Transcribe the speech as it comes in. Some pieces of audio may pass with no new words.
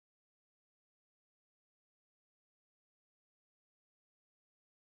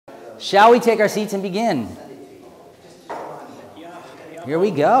Shall we take our seats and begin? Here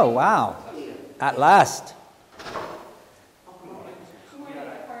we go. Wow. At last.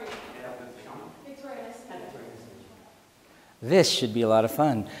 This should be a lot of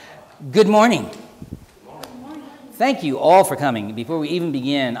fun. Good morning. Thank you all for coming. Before we even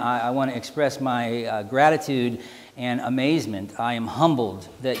begin, I want to express my gratitude and amazement. I am humbled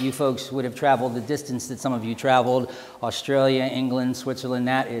that you folks would have traveled the distance that some of you traveled. Australia, England, Switzerland,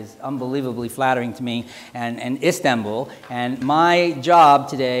 that is unbelievably flattering to me, and Istanbul. And my job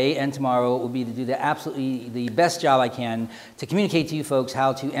today and tomorrow will be to do absolutely the best job I can to communicate to you folks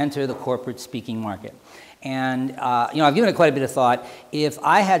how to enter the corporate speaking market. And, I've given it quite a bit of thought. If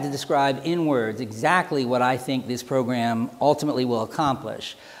I had to describe in words exactly what I think this program ultimately will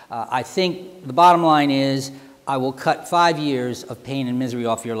accomplish, I think the bottom line is I will cut 5 years of pain and misery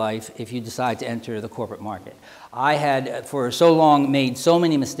off your life if you decide to enter the corporate market. I had, for so long, made so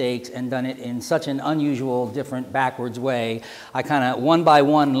many mistakes and done it in such an unusual, different, backwards way. I kind of, one by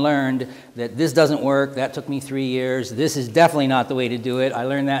one, learned that this doesn't work. That took me 3 years. This is definitely not the way to do it. I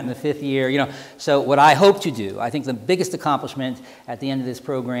learned that in the 5th year. So what I hope to do, I think the biggest accomplishment at the end of this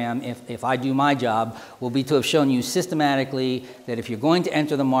program, if I do my job, will be to have shown you systematically that if you're going to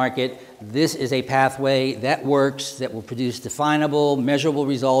enter the market, this is a pathway that works, that will produce definable, measurable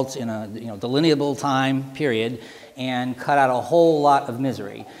results in a delineable time period, and cut out a whole lot of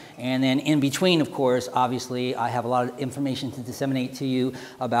misery. And then in between, of course, obviously, I have a lot of information to disseminate to you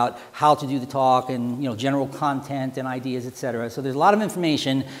about how to do the talk and, general content and ideas, etc. So there's a lot of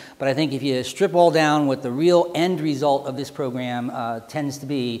information, but I think if you strip all down what the real end result of this program tends to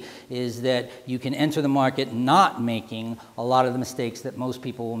be is that you can enter the market not making a lot of the mistakes that most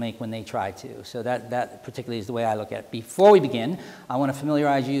people will make when they try to. So that particularly is the way I look at it. Before we begin, I want to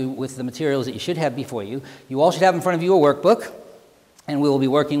familiarize you with the materials that you should have before you. You all should have in front of you a workbook. And we will be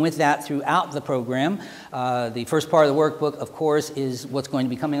working with that throughout the program. The first part of the workbook, of course, is what's going to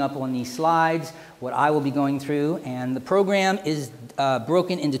be coming up on these slides, what I will be going through. And the program is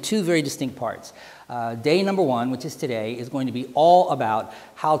broken into 2 very distinct parts. Day number 1, which is today, is going to be all about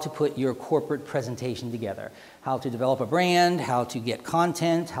how to put your corporate presentation together, how to develop a brand, how to get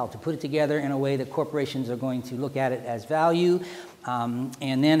content, how to put it together in a way that corporations are going to look at it as value,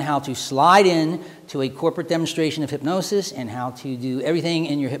 and then how to slide in to a corporate demonstration of hypnosis and how to do everything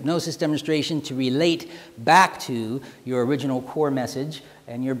in your hypnosis demonstration to relate back to your original core message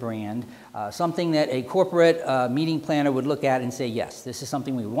and your brand, something that a corporate meeting planner would look at and say, yes, this is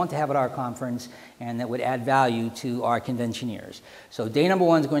something we want to have at our conference and that would add value to our conventioneers. So day number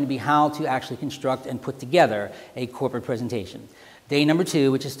 1 is going to be how to actually construct and put together a corporate presentation. Day number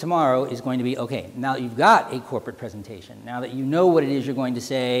 2, which is tomorrow, is going to be, okay, now that you've got a corporate presentation, now that you know what it is you're going to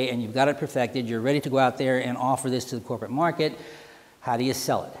say and you've got it perfected, you're ready to go out there and offer this to the corporate market, how do you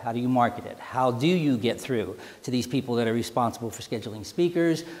sell it? How do you market it? How do you get through to these people that are responsible for scheduling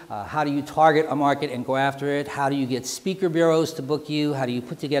speakers? How do you target a market and go after it? How do you get speaker bureaus to book you? How do you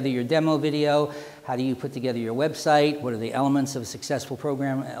put together your demo video? How do you put together your website? What are the elements of a successful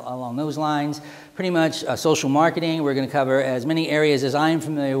program along those lines? Pretty much social marketing. We're going to cover as many areas as I'm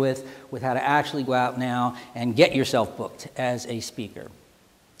familiar with how to actually go out now and get yourself booked as a speaker.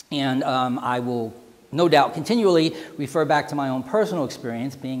 And I will no doubt continually refer back to my own personal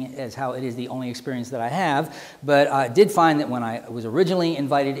experience, being as how it is the only experience that I have, but I did find that when I was originally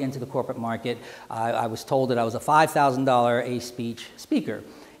invited into the corporate market, I was told that I was a $5,000 a speech speaker,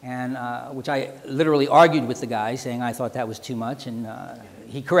 and which I literally argued with the guy, saying I thought that was too much, and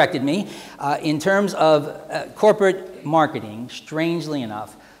he corrected me. In terms of corporate marketing, strangely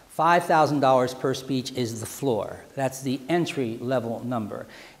enough, $5,000 per speech is the floor. That's the entry-level number.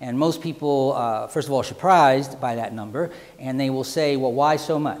 And most people, first of all, are surprised by that number, and they will say, well, why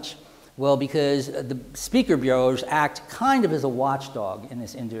so much? Well, because the speaker bureaus act kind of as a watchdog in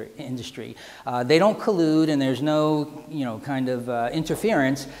this industry. They don't collude, and there's no, kind of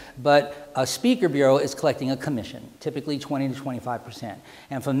interference, but a speaker bureau is collecting a commission, typically 20 to 25%.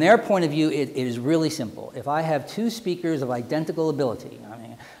 And from their point of view, it is really simple. If I have 2 speakers of identical ability,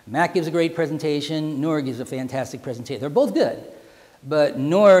 Matt gives a great presentation, Noor gives a fantastic presentation. They're both good. But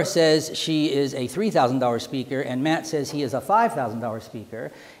Noor says she is a $3,000 speaker, and Matt says he is a $5,000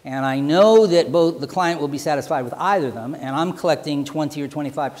 speaker. And I know that both the client will be satisfied with either of them, and I'm collecting 20 or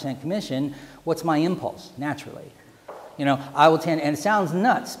 25% commission. What's my impulse, naturally? I will tend, and it sounds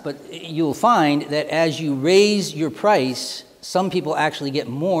nuts, but you'll find that as you raise your price, some people actually get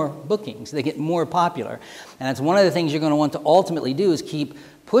more bookings. They get more popular. And that's one of the things you're going to want to ultimately do is keep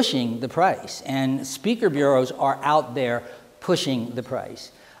pushing the price. And speaker bureaus are out there pushing the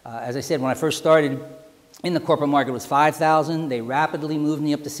price. As I said, when I first started in the corporate market was 5,000. They rapidly moved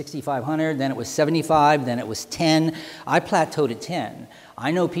me up to 6,500. Then it was 75. Then it was 10. I plateaued at 10. I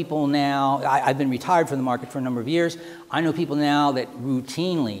know people now, I've been retired from the market for a number of years. I know people now that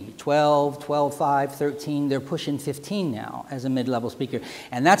routinely 12, 12.5, 13, they're pushing 15 now as a mid-level speaker.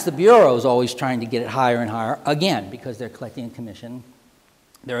 And that's the bureaus always trying to get it higher and higher, again, because they're collecting a commission.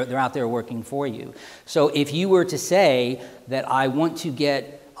 They're out there working for you. So if you were to say that I want to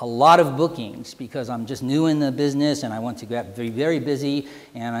get a lot of bookings because I'm just new in the business and I want to get very, very busy,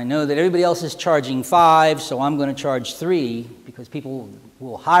 and I know that everybody else is charging 5, so I'm going to charge 3 because people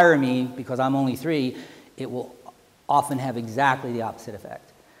will hire me because I'm only 3, it will often have exactly the opposite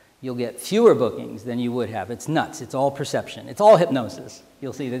effect. You'll get fewer bookings than you would have. It's nuts. It's all perception. It's all hypnosis.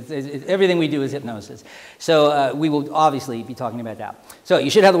 You'll see that everything we do is hypnosis. So we will obviously be talking about that. So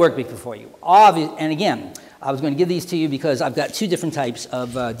you should have the workbook before you. And again, I was going to give these to you because I've got 2 different types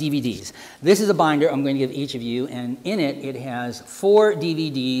of DVDs. This is a binder I'm going to give each of you, and in it, it has 4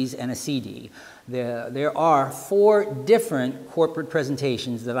 DVDs and a CD. There are 4 different corporate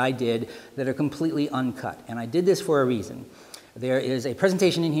presentations that I did that are completely uncut, and I did this for a reason. There is a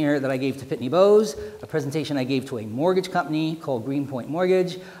presentation in here that I gave to Pitney Bowes, a presentation I gave to a mortgage company called Greenpoint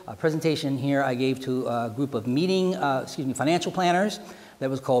Mortgage, a presentation here I gave to a group of financial planners that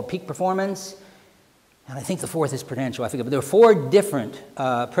was called Peak Performance, and I think the 4th is Prudential, I forget, but there are 4 different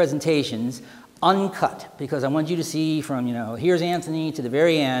presentations uncut, because I want you to see from, here's Anthony to the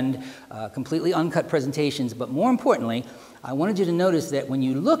very end, completely uncut presentations, but more importantly, I wanted you to notice that when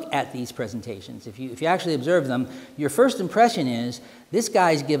you look at these presentations, if you actually observe them, your first impression is this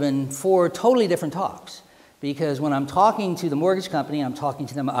guy's given 4 totally different talks. Because when I'm talking to the mortgage company, I'm talking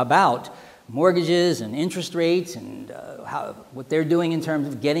to them about mortgages and interest rates and what they're doing in terms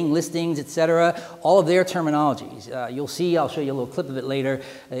of getting listings, etc., all of their terminologies. You'll see, I'll show you a little clip of it later.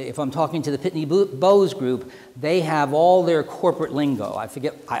 If I'm talking to the Pitney Bowes group, they have all their corporate lingo.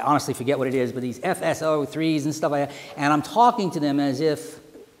 I honestly forget what it is, but these FSO3s and stuff like that, and I'm talking to them as if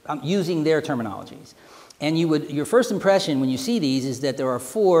I'm using their terminologies. And your first impression when you see these is that there are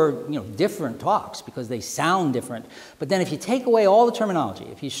 4 different talks because they sound different. But then if you take away all the terminology,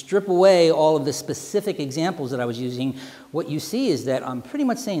 if you strip away all of the specific examples that I was using, what you see is that I'm pretty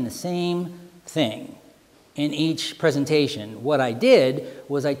much saying the same thing in each presentation. What I did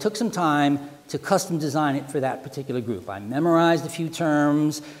was I took some time to custom design it for that particular group. I memorized a few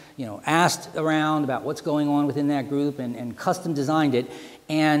terms, asked around about what's going on within that group and custom designed it.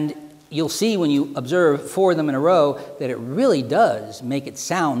 And you'll see when you observe 4 of them in a row that it really does make it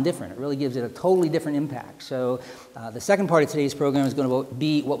sound different. It really gives it a totally different impact. So the second part of today's program is going to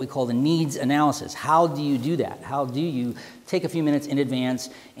be what we call the needs analysis. How do you do that? How do you take a few minutes in advance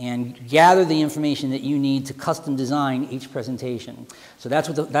and gather the information that you need to custom design each presentation? So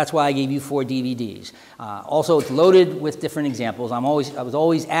that's why I gave you 4 DVDs. Also, it's loaded with different examples. I was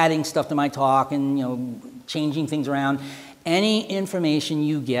always adding stuff to my talk and changing things around. Any information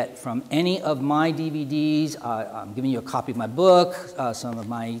you get from any of my DVDs, I'm giving you a copy of my book, some of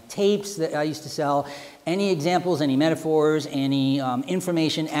my tapes that I used to sell, any examples, any metaphors, any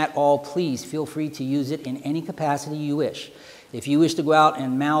information at all, please feel free to use it in any capacity you wish. If you wish to go out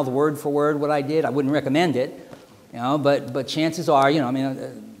and mouth word for word what I did, I wouldn't recommend it, but chances are,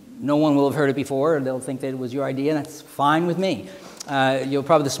 no one will have heard it before, and they'll think that it was your idea, and that's fine with me.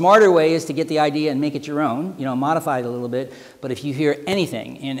 Probably the smarter way is to get the idea and make it your own, modify it a little bit. But if you hear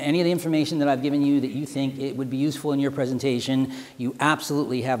anything in any of the information that I've given you that you think it would be useful in your presentation, you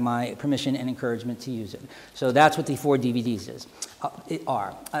absolutely have my permission and encouragement to use it. So that's what the 4 DVDs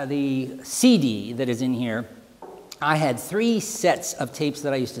are. The CD that is in here, I had 3 sets of tapes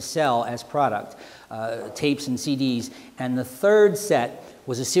that I used to sell as product, tapes and CDs, and the 3rd set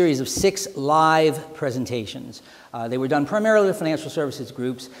was a series of 6 live presentations. They were done primarily with financial services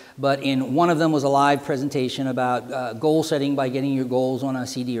groups, but in one of them was a live presentation about goal setting by getting your goals on a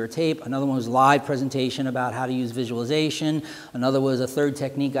CD or tape. Another one was a live presentation about how to use visualization. Another was a 3rd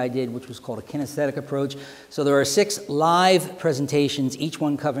technique I did, which was called a kinesthetic approach. So there are 6 live presentations, each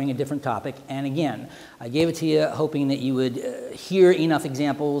one covering a different topic. And again, I gave it to you hoping that you would hear enough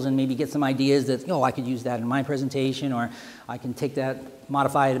examples and maybe get some ideas that, I could use that in my presentation, or I can take that,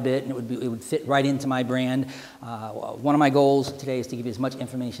 modify it a bit, and it would fit right into my brand. One of my goals today is to give you as much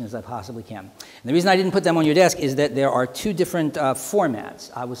information as I possibly can. And the reason I didn't put them on your desk is that there are 2 different formats.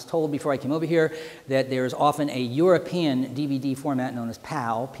 I was told before I came over here that there's often a European DVD format known as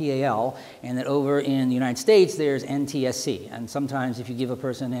PAL, P-A-L, and that over in the United States there's NTSC. And sometimes if you give a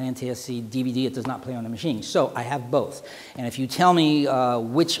person an NTSC DVD, it does not play on the machine. So I have both. And if you tell me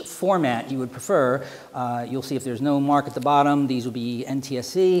which format you would prefer, you'll see if there's no mark at the bottom bottom, these will be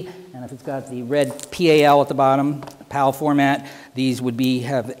NTSC, and if it's got the red PAL at the bottom, PAL format, these would be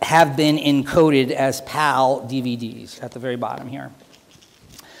have been encoded as PAL DVDs at the very bottom here.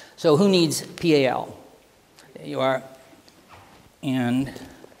 So who needs PAL? There you are. And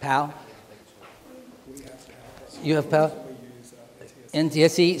PAL? You have PAL?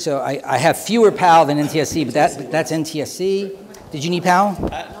 NTSC, so I have fewer PAL than NTSC, but that's NTSC. Did you need PAL?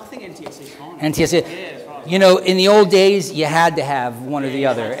 Nothing NTSC. NTSC. Yeah, you know, in the old days, you had to have one or the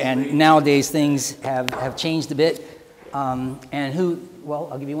other, and nowadays things have changed a bit. And well,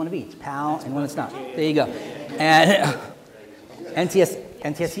 I'll give you one of each, PAL and one that's not. There you go. And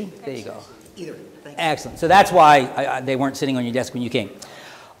NTSC, there you go. Either. Excellent. So that's why they weren't sitting on your desk when you came.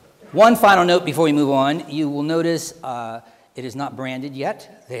 One final note before we move on. You will notice it is not branded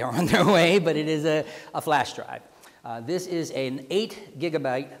yet. They are on their way, but it is a flash drive. This is an 8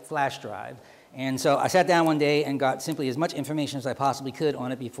 gigabyte flash drive. And so I sat down one day and got simply as much information as I possibly could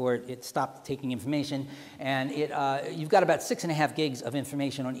on it before it stopped taking information. And you've got about 6.5 gigs of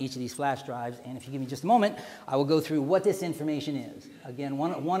information on each of these flash drives. And if you give me just a moment, I will go through what this information is. Again,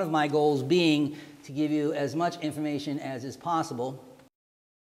 one of my goals being to give you as much information as is possible